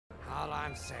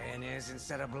I'm saying is,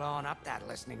 instead of blowing up that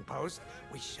listening post,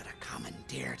 we should have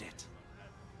commandeered it.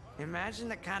 Imagine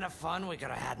the kind of fun we could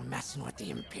have had messing with the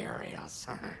Imperials.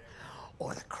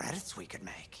 Or the credits we could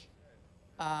make.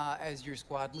 As your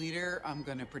squad leader, I'm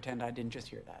gonna pretend I didn't just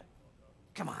hear that.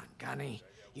 Come on, Gunny.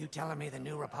 You telling me the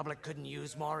New Republic couldn't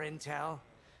use more intel?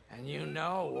 And you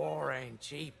know war ain't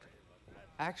cheap.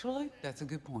 Actually, that's a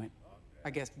good point.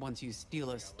 I guess once you steal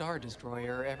a Star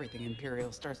Destroyer, everything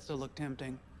Imperial starts to look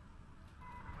tempting.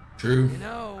 True. You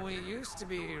know, we used to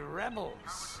be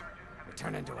rebels. We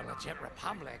turned into a legit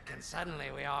republic, and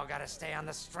suddenly we all gotta stay on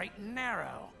the straight and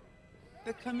narrow.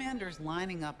 The commander's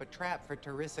lining up a trap for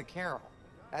Teresa Carroll.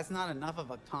 That's not enough of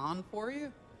a con for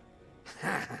you?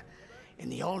 In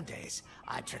the old days,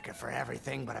 I'd trick her for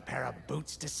everything but a pair of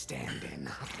boots to stand in.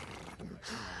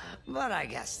 But I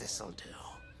guess this'll do.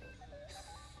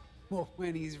 Well,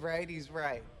 when he's right, he's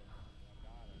right.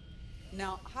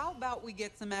 Now, how about we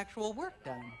get some actual work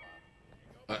done?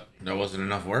 There wasn't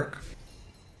enough work?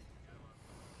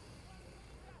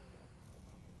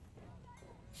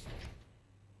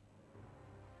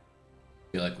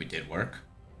 Feel like we did work.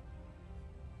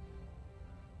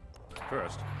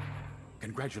 First,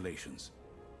 congratulations.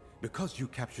 Because you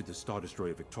captured the Star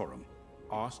Destroyer Victorum,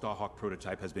 our Starhawk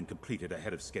prototype has been completed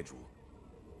ahead of schedule.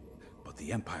 But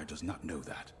the Empire does not know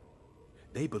that.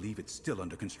 They believe it's still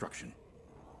under construction.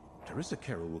 Teresa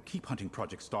Carroll will keep hunting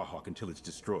Project Starhawk until it's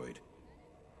destroyed,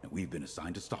 and we've been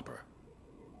assigned to stop her.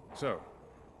 So,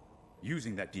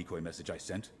 using that decoy message I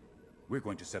sent, we're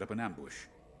going to set up an ambush.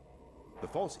 The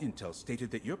false intel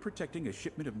stated that you're protecting a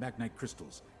shipment of Magnite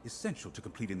crystals, essential to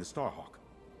completing the Starhawk.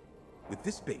 With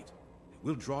this bait,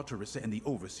 we'll draw Teresa and the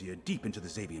Overseer deep into the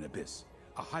Xavian Abyss,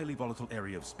 a highly volatile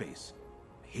area of space.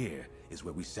 Here is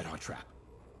where we set our trap.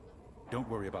 Don't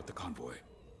worry about the convoy.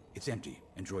 It's empty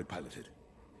and droid-piloted.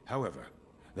 However,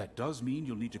 that does mean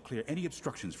you'll need to clear any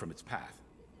obstructions from its path.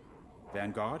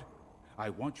 Vanguard, I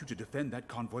want you to defend that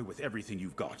convoy with everything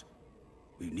you've got.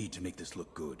 We need to make this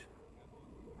look good.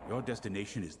 Your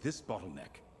destination is this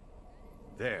bottleneck.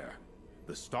 There,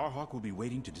 the Starhawk will be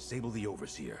waiting to disable the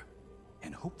Overseer,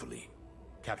 and hopefully,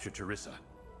 capture Teresa.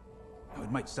 Now,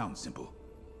 it might sound simple,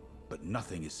 but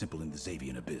nothing is simple in the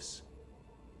Xavian Abyss.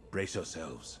 Brace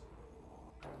yourselves.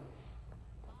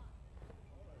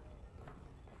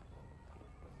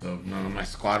 So none of my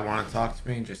squad want to talk to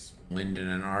me, just Lyndon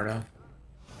and Arda.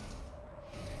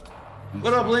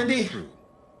 What up, Lindy?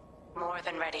 More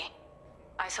than ready.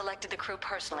 I selected the crew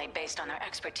personally based on their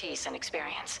expertise and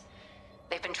experience.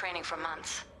 They've been training for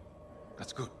months.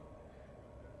 That's good.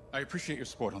 I appreciate your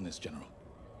support on this, General.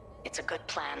 It's a good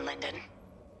plan, Lyndon.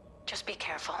 Just be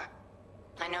careful.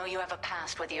 I know you have a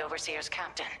past with the Overseer's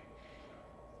captain.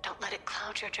 Don't let it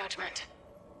cloud your judgment.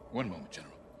 One moment,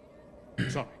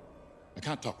 General. Sorry, I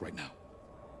can't talk right now.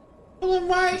 Well, then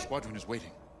why? The squadron is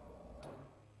waiting.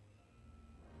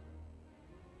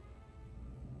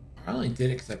 I only did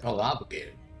it because I felt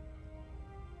obligated.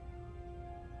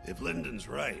 If Lyndon's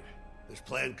right, this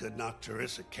plan could knock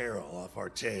Teresa Carroll off our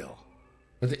tail.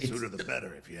 But it's Sooner the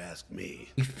better, if you ask me.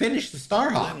 We finished the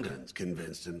Starhawk. Lyndon's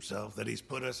convinced himself that he's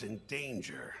put us in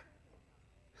danger.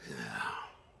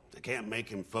 They can't make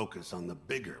him focus on the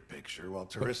bigger picture while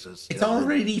Teresa's... It's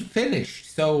already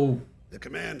finished, so... The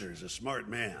commander's a smart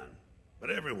man, but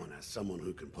everyone has someone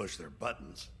who can push their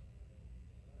buttons.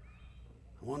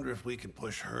 I wonder if we can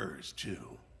push hers,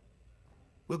 too.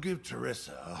 We'll give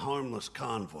Teresa a harmless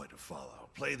convoy to follow,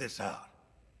 play this out,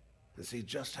 and see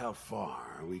just how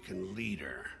far we can lead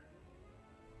her.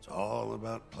 It's all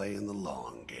about playing the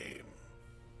long game.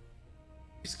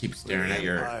 Just keep staring When at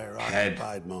your the Empire head.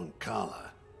 occupied Mon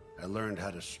Cala, I learned how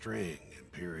to string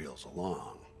Imperials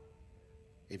along.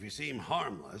 If you seem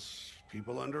harmless,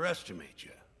 people underestimate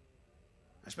you.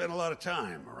 I spent a lot of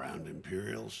time around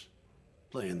Imperials,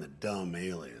 playing the dumb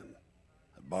alien.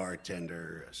 A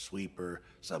bartender, a sweeper,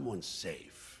 someone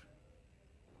safe.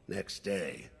 Next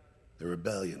day, the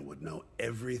rebellion would know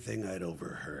everything I'd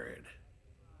overheard.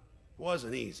 It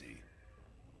wasn't easy,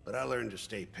 but I learned to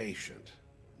stay patient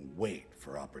and wait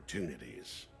for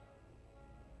opportunities.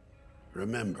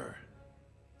 Remember,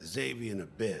 the Xavian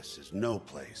Abyss is no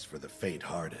place for the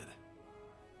faint-hearted.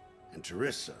 And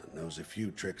Teresa knows a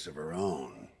few tricks of her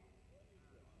own.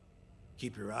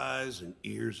 Keep your eyes and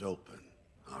ears open,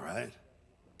 all right?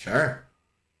 Sure.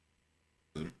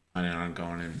 Planning on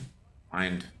going in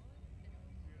blind.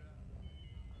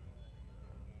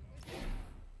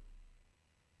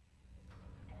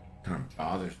 Kind of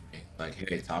bothers me. Like,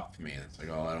 hey, talk to me. And it's like,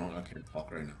 oh, I can't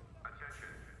talk right now.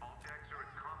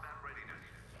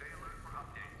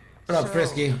 What up,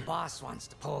 Frisky? The boss wants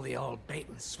to pull the old bait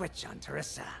and switch on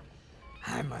Teresa.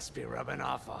 I must be rubbing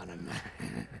off on him.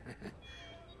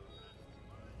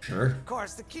 Sure. Of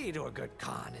course, the key to a good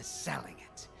con is selling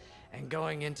it. And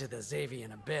going into the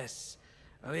Xavian Abyss,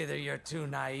 well, either you're too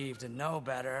naive to know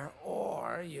better,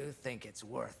 or you think it's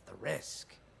worth the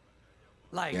risk.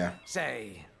 Like,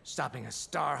 say, stopping a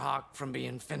Starhawk from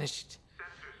being finished.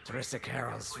 Teresa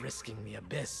Carroll's risking the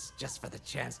Abyss just for the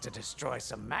chance to destroy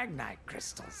some Magnite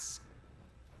crystals.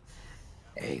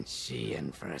 Ain't she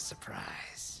in for a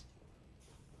surprise?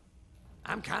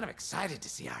 I'm kind of excited to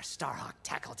see our Starhawk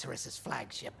tackle Teresa's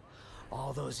flagship.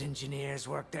 All those engineers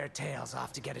work their tails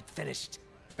off to get it finished.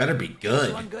 Better be good.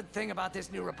 There's one good thing about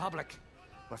this new Republic.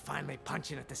 We're finally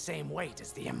punching at the same weight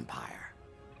as the Empire.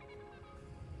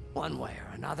 One way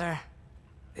or another,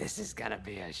 this is gonna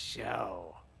be a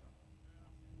show.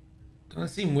 Doesn't it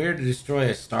seem weird to destroy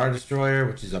a Star Destroyer,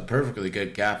 which is a perfectly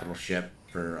good capital ship,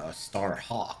 for a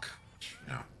Starhawk?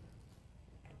 You know,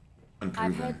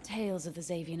 unproven. I've heard tales of the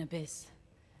Xavian Abyss.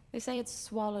 They say it's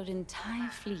swallowed entire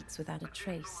fleets without a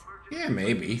trace. Yeah,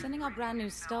 maybe. Sending our brand new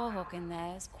Starhawk in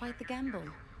there is quite the gamble.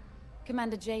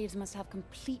 Commander Javes must have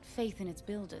complete faith in its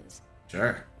builders.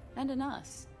 Sure. And in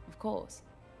us, of course.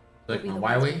 Like, We'll be the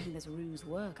why ones we? making this ruse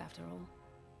work, after all.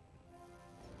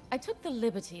 I took the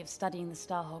liberty of studying the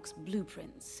Starhawk's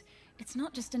blueprints. It's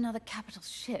not just another capital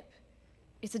ship.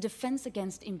 It's a defense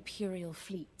against Imperial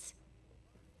fleets.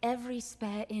 Every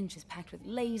spare inch is packed with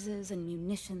lasers and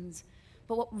munitions,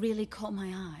 but what really caught my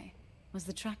eye was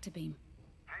the tractor beam.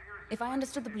 If I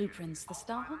understood the blueprints, the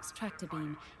Starhawk's tractor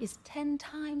beam is 10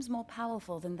 times more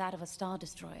powerful than that of a Star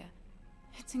Destroyer.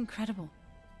 It's incredible.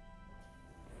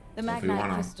 The So if we Magnite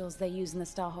wanna- crystals they use in the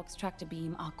Starhawk's tractor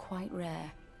beam are quite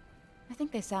rare. I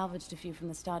think they salvaged a few from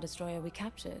the Star Destroyer we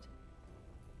captured.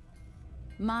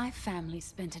 My family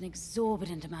spent an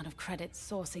exorbitant amount of credits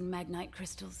sourcing Magnite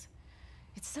crystals.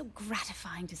 It's so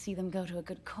gratifying to see them go to a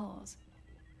good cause.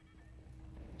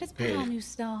 Let's put Hey. our new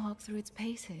Starhawk through its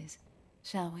paces,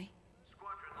 shall we?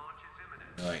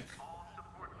 Like,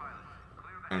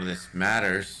 none of this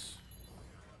matters.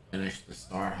 Finish the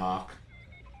Starhawk.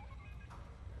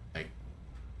 Like,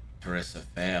 Teresa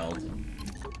failed.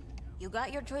 You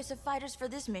got your choice of fighters for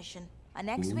this mission. An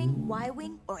X-Wing,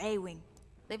 Y-Wing, or A-Wing.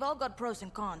 They've all got pros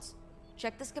and cons.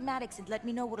 Check the schematics and let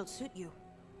me know what'll suit you.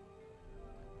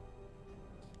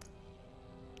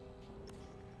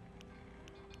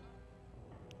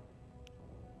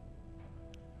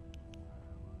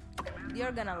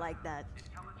 You're gonna like that.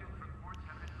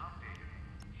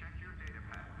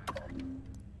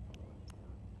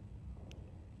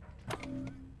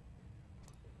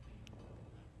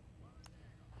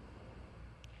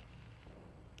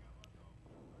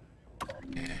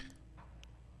 Yeah.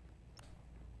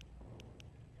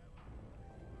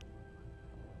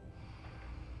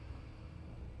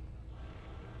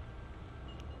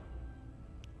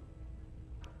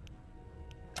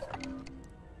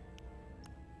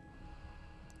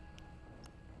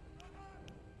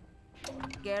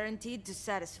 Guaranteed to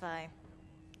satisfy.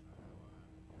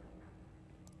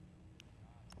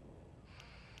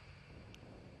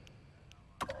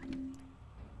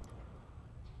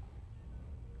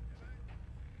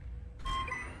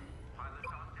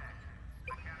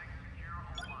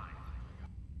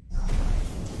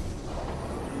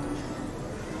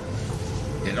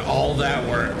 Did all that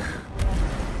work.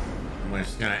 And we're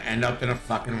just gonna end up in a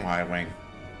fucking Y-Wing.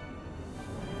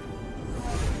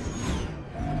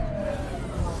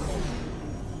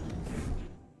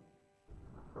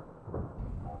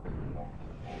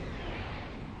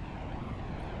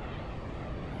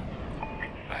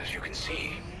 As you can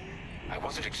see, I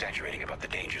wasn't exaggerating about the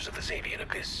dangers of the Xavian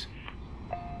Abyss.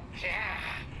 Yeah.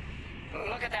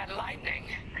 Look at that lightning.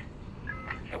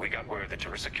 And we got word that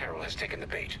Teresa Carroll has taken the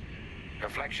bait. Her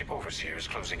flagship overseer is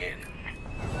closing in.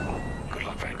 Good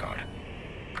luck, Vanguard.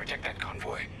 Protect that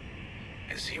convoy.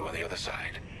 And see you on the other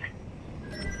side.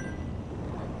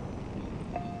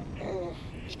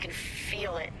 You can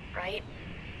feel it, right?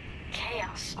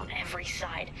 Chaos on every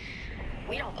side.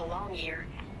 We don't belong here.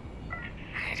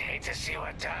 I'd hate to see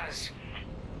what does.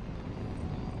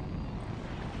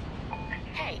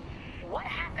 Hey, what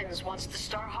happens once the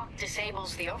Starhawk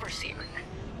disables the Overseer?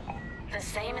 The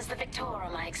same as the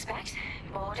Victorum, I expect.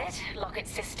 Board it, lock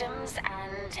its systems,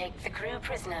 and take the crew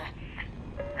prisoner.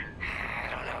 I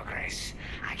don't know, Grace.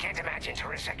 I can't imagine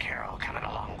Teresa Carroll coming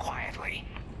along quietly.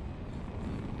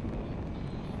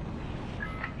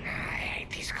 I hate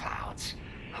these clouds.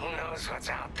 Who knows what's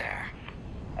out there?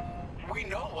 We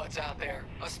know what's out there.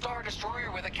 A Star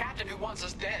Destroyer with a captain who wants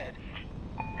us dead.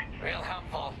 Real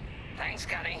helpful. Thanks,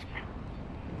 Gunny.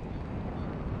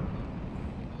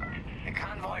 The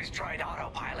convoy's droid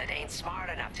autopilot ain't smart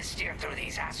enough to steer through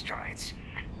these asteroids.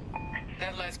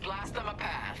 Then let's blast them a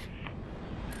path.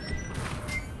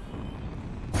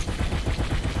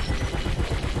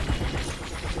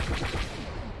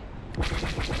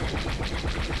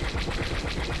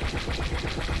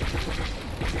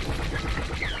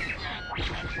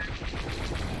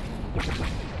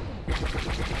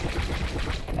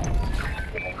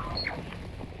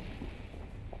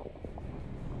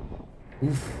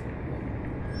 Oof.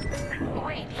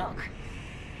 Wait, look.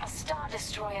 A Star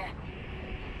Destroyer.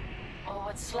 Or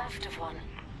what's left of one.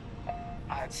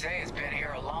 I'd say it's been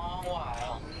here a long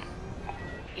while.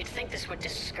 You'd think this would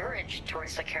discourage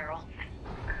Teresa Carroll.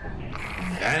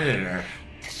 Abandoned her.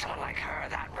 To someone like her,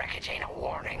 that wreckage ain't a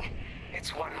warning.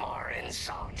 It's one more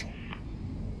insult.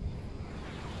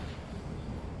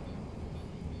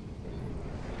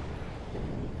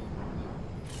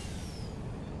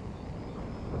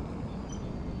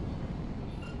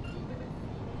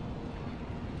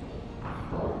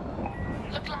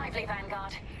 Look lively,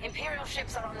 Vanguard. Imperial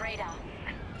ships are on radar.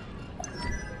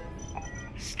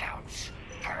 Scouts.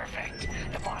 Perfect.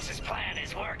 The boss's plan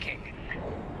is working.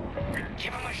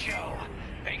 Give them a show.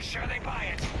 Make sure they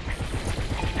buy it.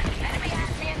 Enemy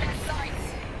has me in their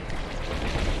sights.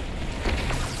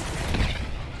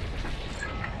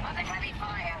 Under heavy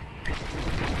fire.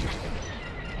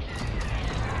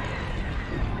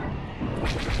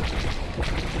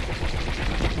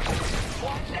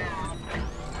 One down.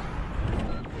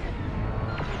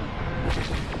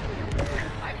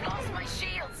 I've lost my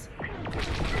shields.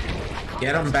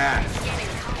 Get them back. Scanning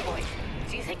the convoy.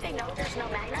 Do you think they know there's no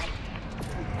magnite?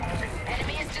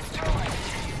 Enemy is destroyed.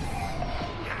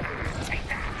 Take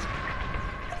that.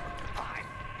 Fine.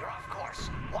 You're off course.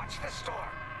 Watch the storm.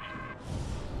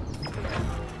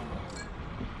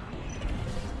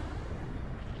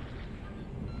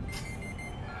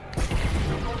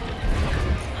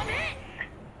 I'm hit.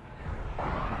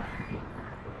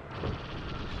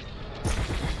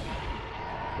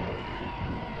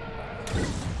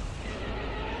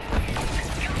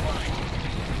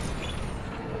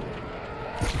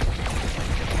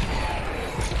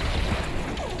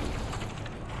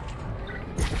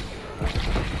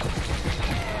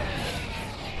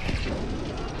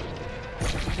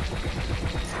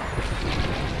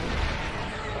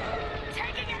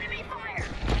 Taking enemy fire.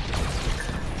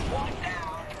 One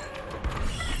down.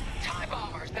 TIE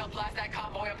bombers. They'll blast that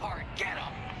convoy apart. Get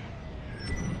them.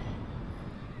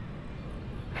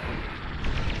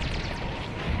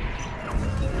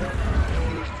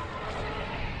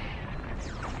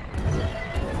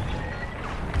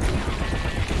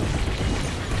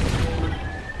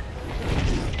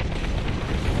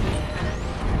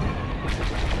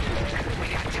 We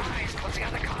got ties closing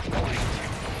on the convoy.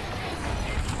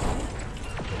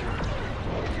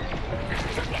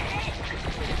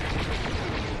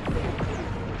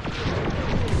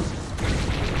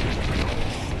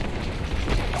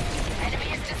 Enemy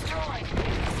is destroyed.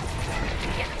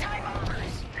 Get the TIE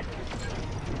bombers.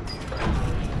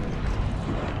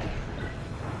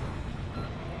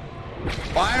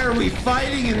 Why are we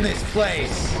fighting in this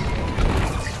place?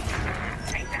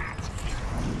 Take that.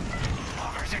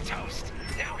 Bombers are toast.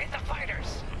 Now hit the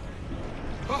fighters.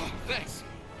 Oh, thanks.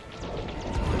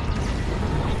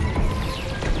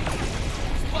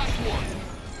 Splash one.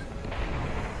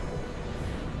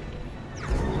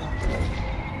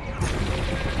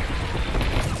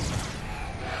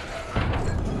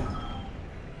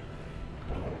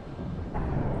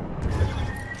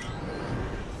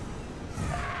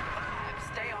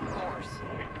 Stay on course.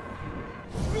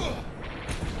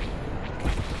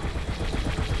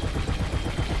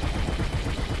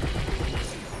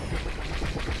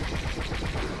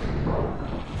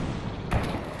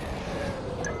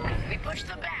 We pushed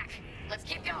them back. Let's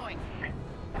keep going.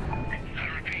 I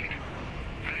repeat.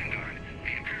 Vanguard,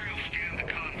 the Imperials scanned the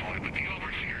convoy, but the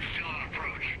Overseer's still on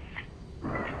approach.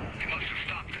 They must have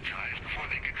stopped the ties before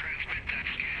they could transmit that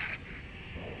scan.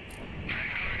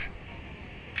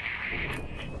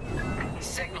 Vanguard?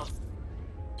 Signals.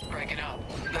 Breaking up.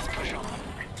 Let's push on.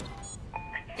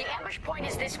 The ambush point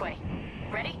is this way.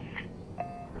 Ready?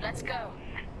 Let's go.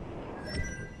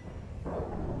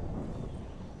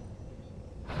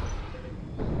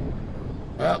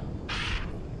 Well,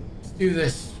 let's do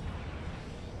this.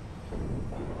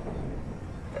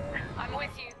 I'm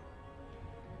with you.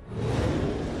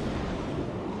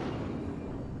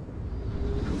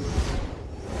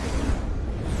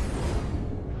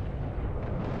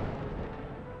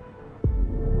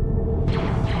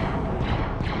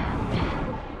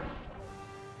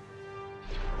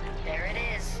 There it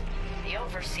is. The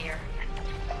Overseer.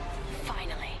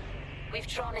 Finally. We've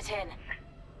drawn it in.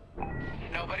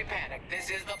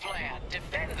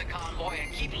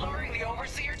 keep luring the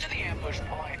Overseer to the ambush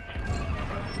point.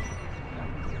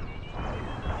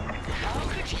 How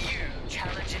could you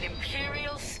challenge an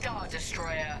Imperial Star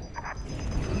Destroyer?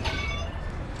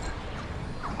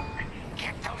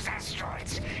 Get those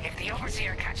asteroids. If the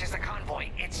Overseer catches the convoy,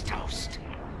 it's toast.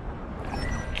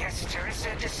 Guess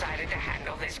Teresa decided to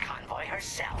handle this convoy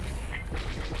herself.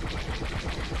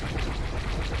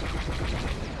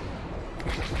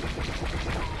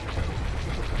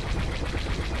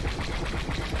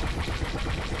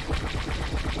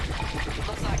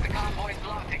 Looks like the convoy's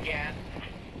blocked again.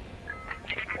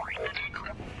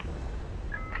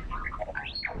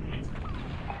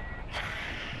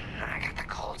 I got the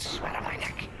cold sweat on my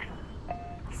neck.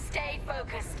 Stay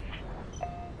focused.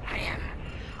 I am.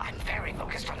 I'm very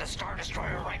focused on the Star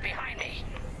Destroyer right behind me.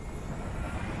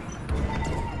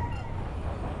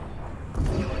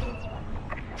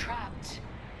 Trapped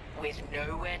with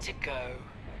nowhere to go.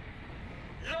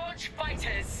 Launch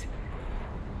fighters!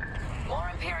 More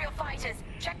Imperial fighters.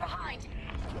 Check behind.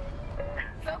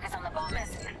 Focus on the bombers.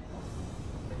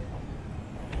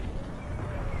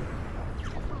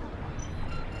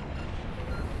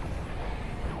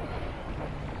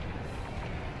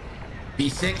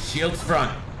 B6, shields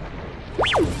front.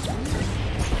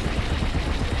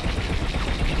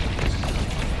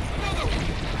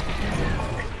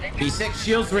 B6,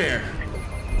 shields rear.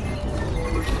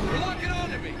 They're locking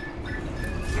onto me!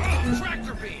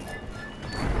 Tractor beam!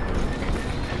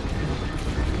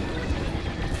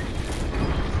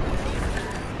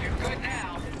 You're good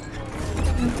now.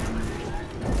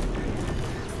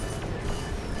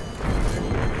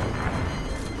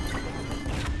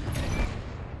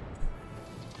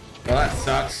 Well, that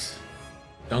sucks.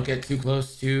 Don't get too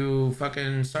close to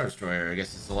fucking Star Destroyer. I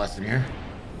guess it's the lesson here.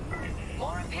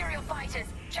 More Imperial fighters.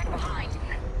 Check behind.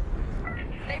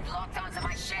 They've locked onto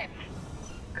my ship.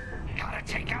 Gotta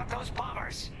take out those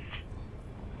bombers.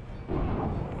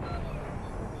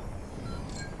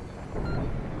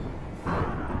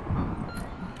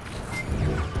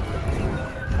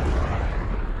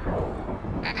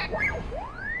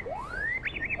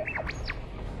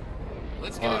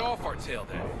 Let's get it off our tail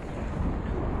then.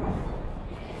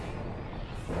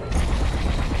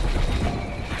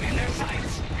 I'm in their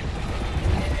sights.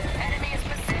 Enemy is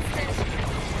persistent.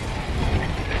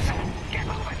 Listen, get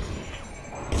moving.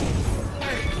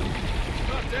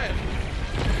 Not dead.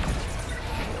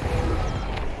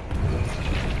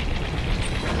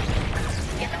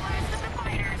 Get the last of the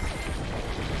fighters.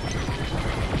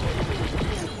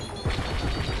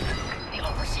 The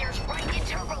Overseer's right in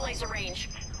turbo laser range.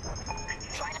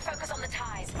 Try to focus on the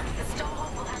ties. The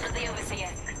Starhawk will handle the Overseer.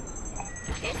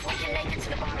 If we can make it to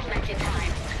the bottleneck in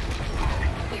time.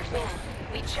 We will.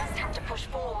 We just have to push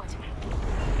forward.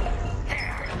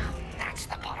 There. That's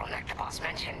the bottleneck the boss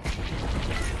mentioned.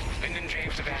 Lyndon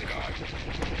James to Vanguard.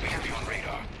 We have you on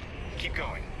radar. Keep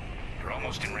going. You're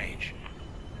almost in range.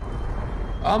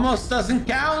 Almost doesn't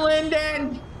count,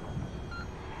 Lyndon!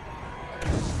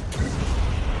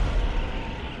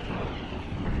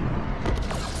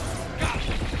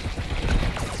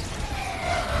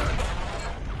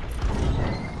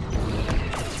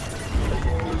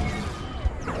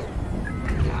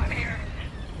 I'm here.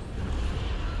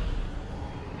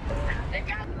 They've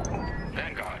got...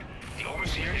 Vanguard, the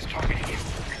Overseer is targeting you.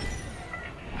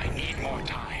 I need more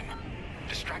time.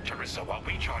 Distract Teresa while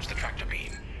we charge the tractor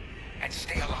beam. And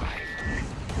stay alive.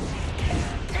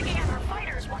 Taking out our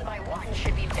fighters one by one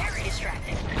should be very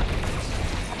distracting.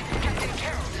 Captain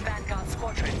Carroll to Vanguard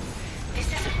Squadron. This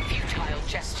is a futile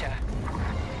gesture.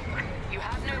 You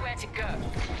have nowhere to go,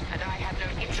 and I have no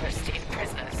interest in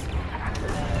prisoners.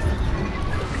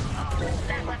 Oh,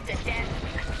 that left it dead.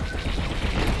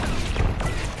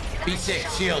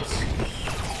 B6, shields.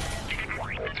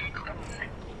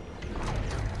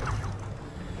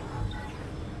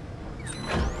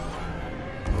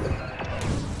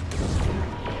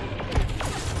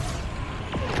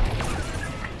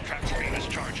 Tractor beam is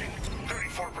charging.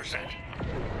 34%.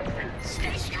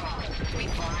 Stay strong. We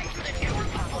fly for the New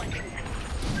Republic.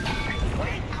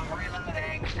 Wait, I'm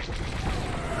reloading!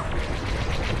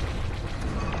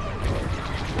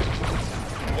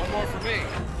 One more for me.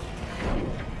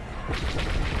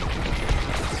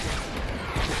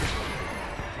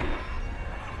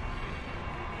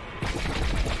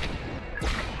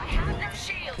 I have no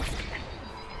shields.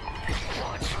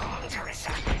 What's wrong,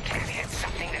 Teresa? Can't hit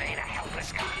something that ain't a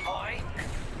helpless convoy?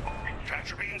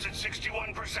 Tractor beam's at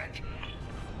 61%.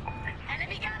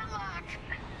 Enemy got a lock.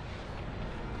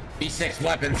 B6,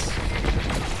 weapons.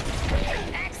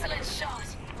 Excellent shot.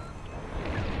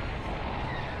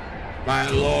 My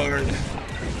lord.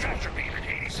 Tractor beam at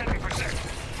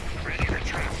 87%. Ready to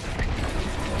trap.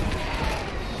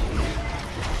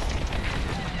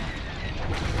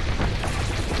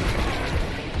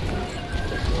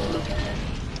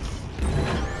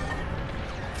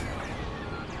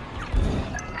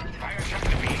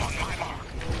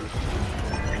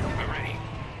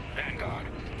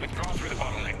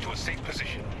 safe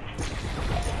position.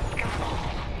 Come on,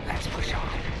 let's push on.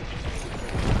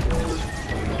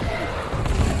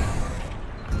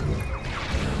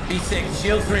 B6,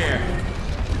 shield rear.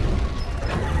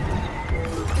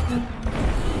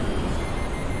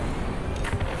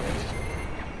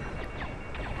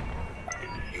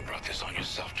 You brought this on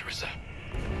yourself, Teresa.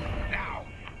 Now!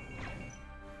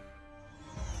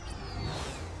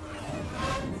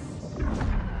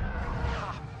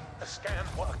 The scan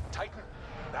worked, Titan.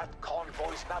 That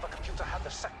convoy's navicomputer had the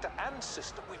sector and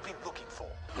system we've been looking for.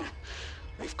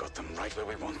 We've got them right where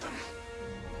we want them.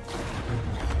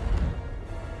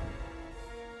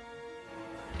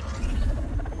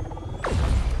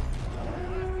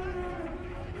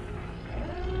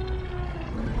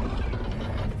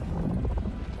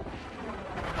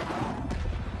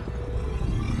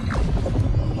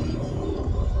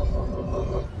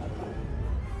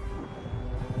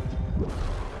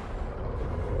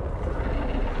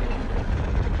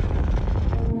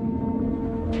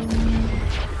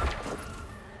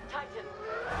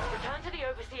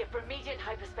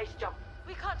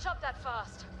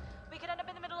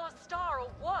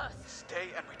 Stay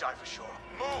and we die for sure.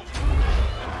 Move!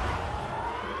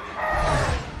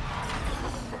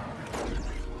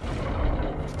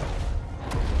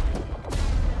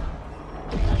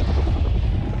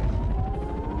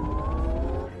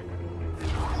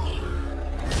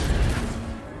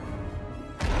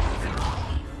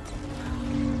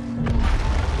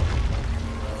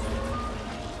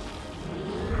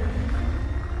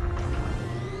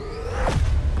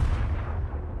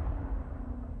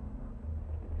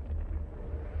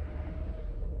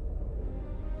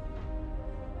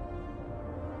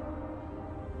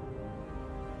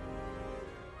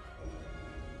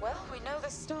 Well, we know the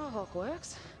Starhawk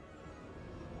works.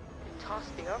 You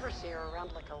tossed the Overseer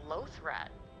around like a loath rat.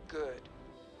 Good.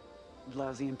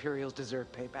 Lousy Imperials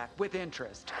deserve payback, with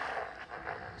interest.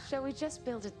 Shall we just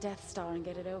build a Death Star and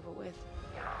get it over with?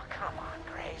 Oh, come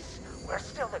on, Grace. We're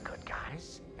still the good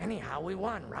guys. Anyhow, we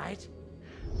won, right?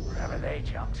 Wherever they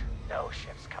jumped, no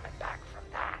ship's coming back from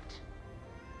that.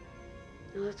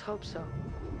 Let's hope so.